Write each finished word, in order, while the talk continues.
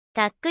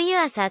Tuck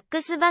your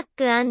socks back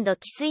and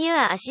kiss your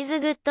ashes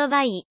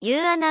goodbye. You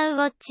are now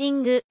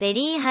watching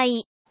very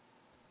high.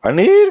 I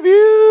need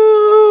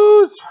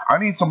views. I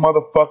need some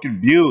motherfucking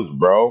views,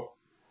 bro.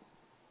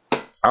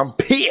 I'm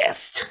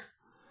pissed.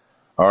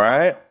 All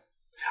right?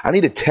 I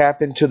need to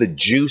tap into the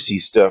juicy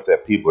stuff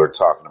that people are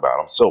talking about.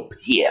 I'm so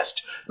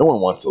pissed. No one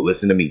wants to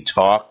listen to me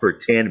talk for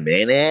 10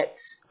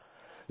 minutes.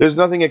 There's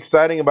nothing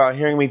exciting about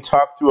hearing me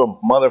talk through a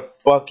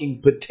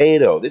motherfucking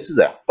potato. This is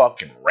a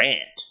fucking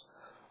rant.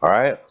 All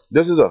right?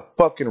 This is a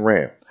fucking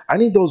rant. I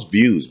need those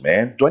views,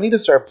 man. Do I need to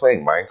start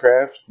playing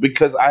Minecraft?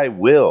 Because I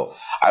will.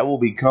 I will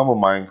become a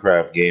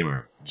Minecraft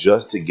gamer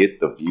just to get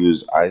the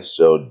views I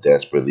so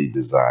desperately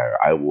desire.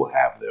 I will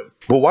have them.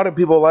 But why do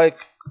people like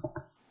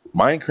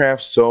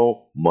Minecraft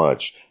so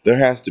much? There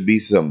has to be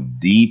some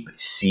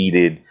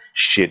deep-seated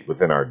shit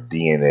within our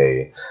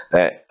DNA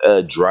that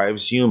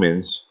drives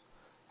humans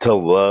to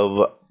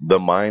love the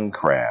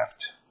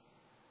Minecraft.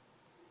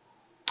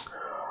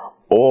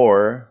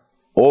 Or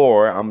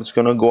I'm just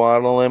going to go out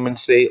on a limb and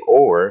say,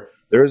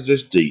 there's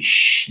just a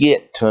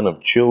shit ton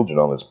of children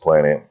on this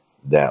planet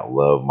that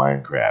love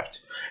Minecraft.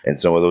 And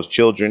some of those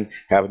children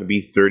happen to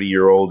be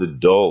 30-year-old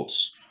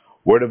adults.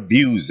 Where the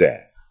views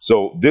at?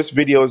 So this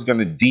video is going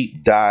to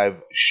deep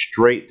dive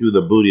straight through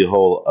the booty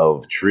hole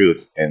of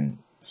truth and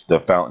the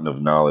fountain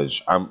of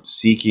knowledge. I'm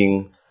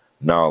seeking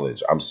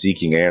knowledge. I'm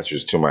seeking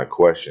answers to my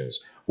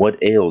questions.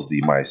 What ails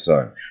thee, my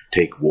son?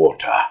 Take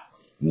water,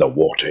 and the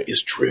water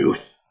is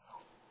truth.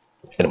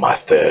 And my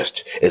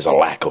thirst is a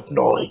lack of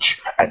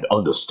knowledge and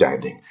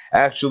understanding.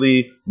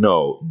 Actually,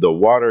 no, the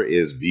water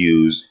is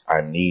views.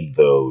 I need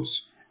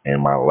those.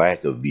 And my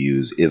lack of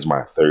views is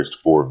my thirst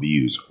for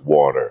views.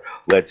 Water.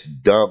 Let's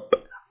dump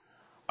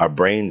our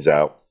brains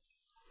out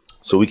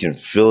so we can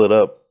fill it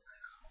up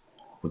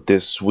with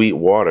this sweet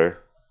water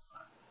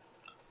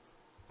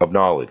of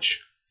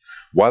knowledge.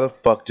 Why the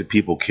fuck do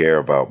people care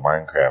about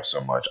Minecraft so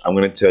much? I'm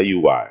going to tell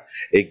you why.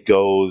 It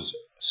goes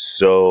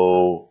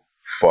so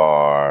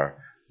far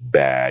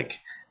back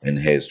in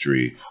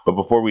history. But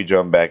before we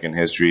jump back in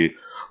history,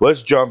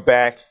 let's jump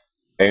back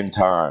in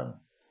time.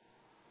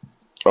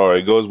 Alright,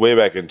 it goes way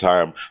back in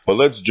time, but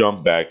let's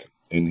jump back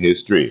in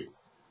history.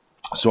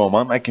 So I'm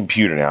on my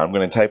computer now. I'm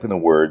going to type in the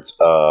words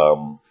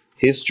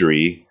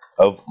history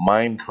of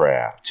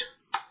Minecraft.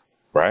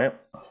 Right?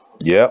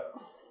 Yep.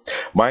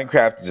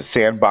 Minecraft is a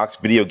sandbox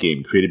video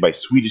game created by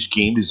Swedish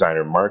game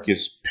designer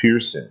Marcus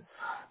Persson,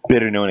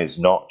 better known as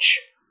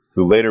Notch,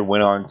 who later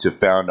went on to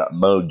found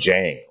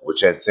Mojang,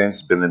 which has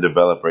since been the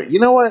developer. You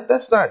know what?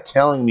 That's not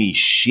telling me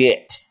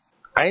shit.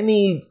 I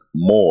need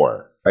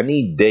more. I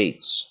need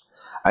dates.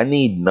 I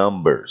need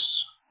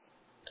numbers.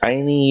 I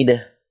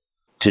need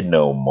to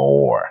know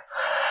more.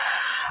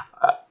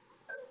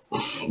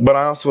 But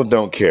I also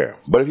don't care.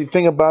 But if you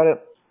think about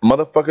it,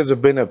 motherfuckers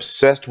have been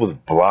obsessed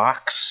with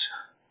blocks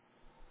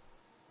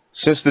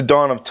since the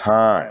dawn of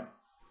time.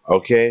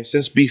 Okay?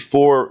 Since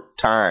before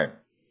time.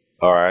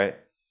 Alright?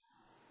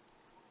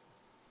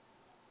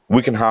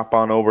 We can hop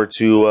on over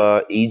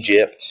to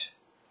Egypt.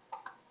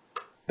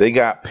 They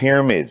got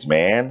pyramids,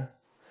 man.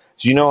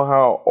 Do you know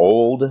how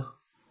old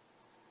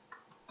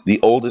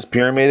the oldest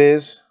pyramid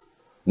is?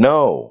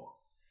 No.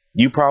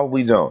 You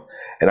probably don't.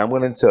 And I'm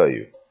going to tell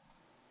you.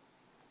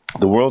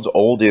 The world's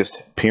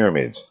oldest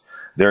pyramids,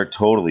 they're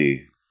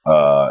totally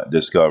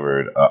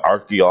discovered.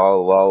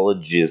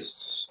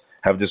 Archaeologists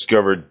have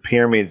discovered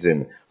pyramids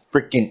in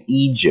frickin'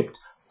 Egypt,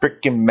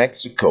 frickin'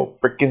 Mexico,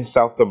 frickin'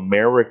 South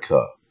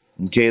America.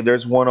 Okay,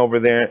 there's one over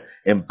there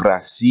in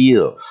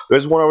Brazil.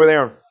 There's one over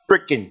there in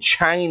frickin'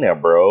 China,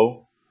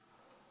 bro.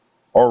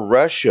 Or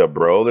Russia,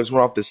 bro. There's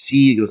one off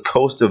the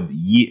coast of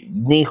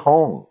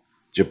Nihon,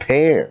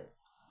 Japan.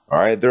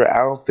 Alright, they're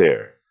out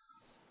there.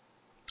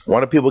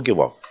 Why do people give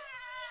a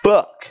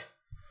fuck?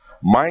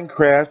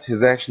 Minecraft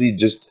is actually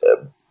just,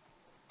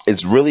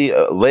 it's really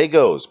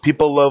Legos.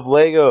 People love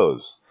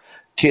Legos.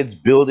 Kids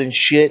building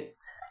shit.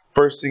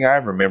 First thing I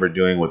remember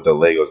doing with the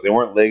Legos, they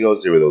weren't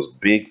Legos, they were those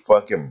big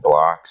fucking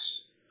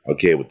blocks,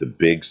 okay, with the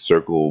big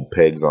circle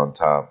pegs on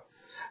top.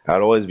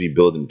 I'd always be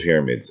building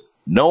pyramids.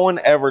 No one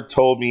ever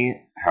told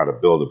me how to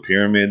build a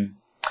pyramid.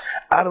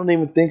 I don't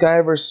even think I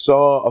ever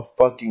saw a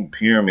fucking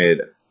pyramid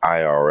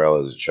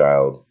IRL as a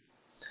child.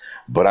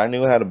 But I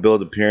knew how to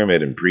build a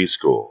pyramid in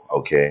preschool,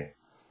 okay?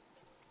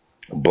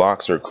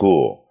 Blocks are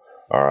cool,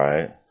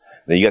 alright?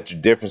 Then you got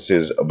your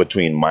differences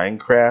between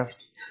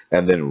Minecraft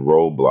and then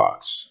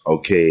Roblox,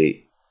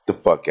 okay? The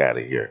fuck out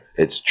of here.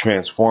 It's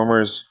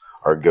Transformers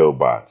or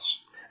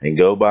GoBots. And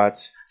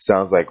GoBots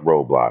sounds like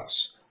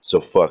Roblox.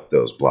 So fuck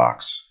those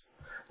blocks.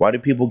 Why do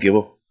people give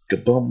a fuck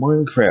about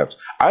Minecraft?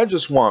 I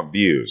just want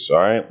views,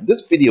 alright?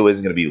 This video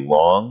isn't going to be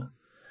long.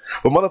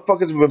 But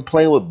motherfuckers have been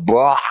playing with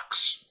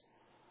blocks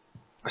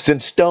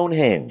since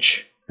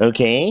Stonehenge,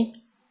 okay?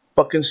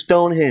 Fucking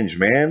Stonehenge,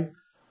 man.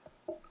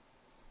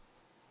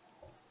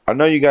 I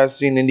know you guys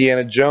seen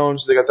Indiana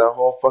Jones. They got that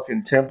whole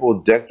fucking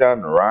temple decked out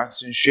in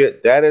rocks and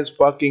shit. That is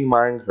fucking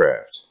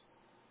Minecraft.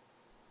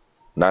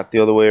 Not the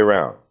other way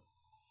around.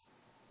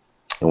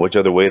 And which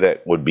other way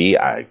that would be,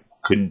 I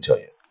couldn't tell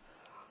you.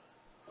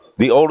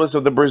 The oldest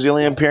of the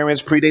Brazilian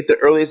pyramids predate the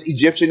earliest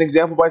Egyptian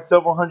example by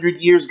several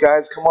hundred years,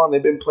 guys. Come on,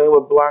 they've been playing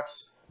with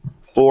blocks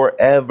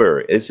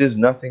forever. This is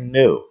nothing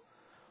new.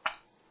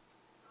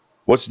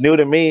 What's new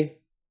to me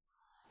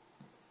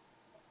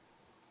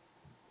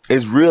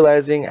is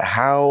realizing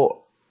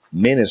how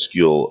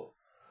minuscule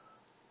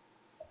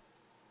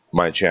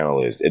my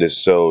channel is. It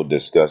is so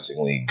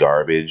disgustingly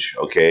garbage,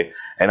 okay?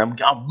 And I'm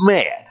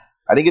mad.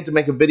 I didn't get to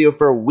make a video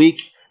for a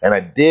week, and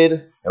I did,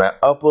 and I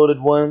uploaded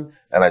one,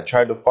 and I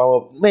tried to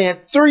follow. Man,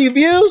 3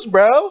 views,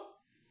 bro.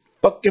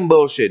 Fucking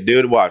bullshit,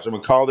 dude. Watch. I'm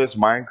going to call this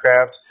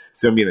Minecraft.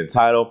 It's going to be in the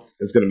title.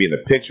 It's going to be in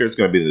the picture. It's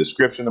going to be in the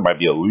description. There might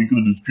be a link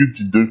in the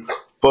description, dude.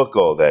 Fuck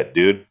all that,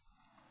 dude.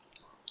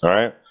 All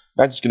right?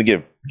 Not just going to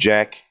give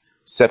Jack,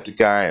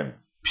 Septiceye, and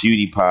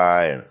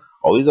PewDiePie, and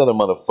all these other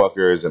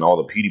motherfuckers, and all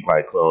the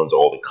PewDiePie clones,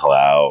 all the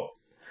clout.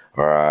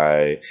 All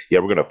right? Yeah,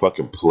 we're going to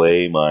fucking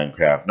play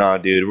Minecraft. Nah,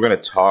 dude. We're going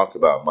to talk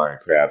about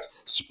Minecraft,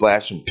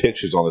 splash some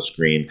pictures on the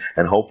screen,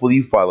 and hopefully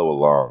you follow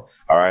along.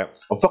 All right?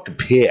 I'm fucking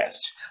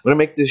pissed. I'm going to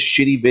make this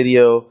shitty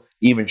video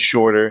even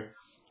shorter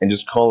and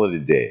just call it a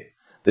day.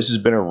 This has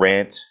been a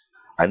rant.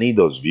 I need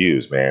those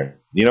views, man.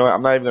 You know what?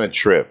 I'm not even going to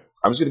trip.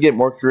 I'm just going to get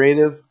more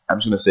creative. I'm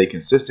just going to stay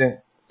consistent.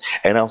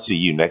 And I'll see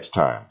you next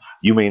time.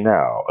 You may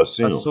now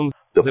assume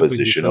the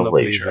position of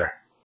leisure.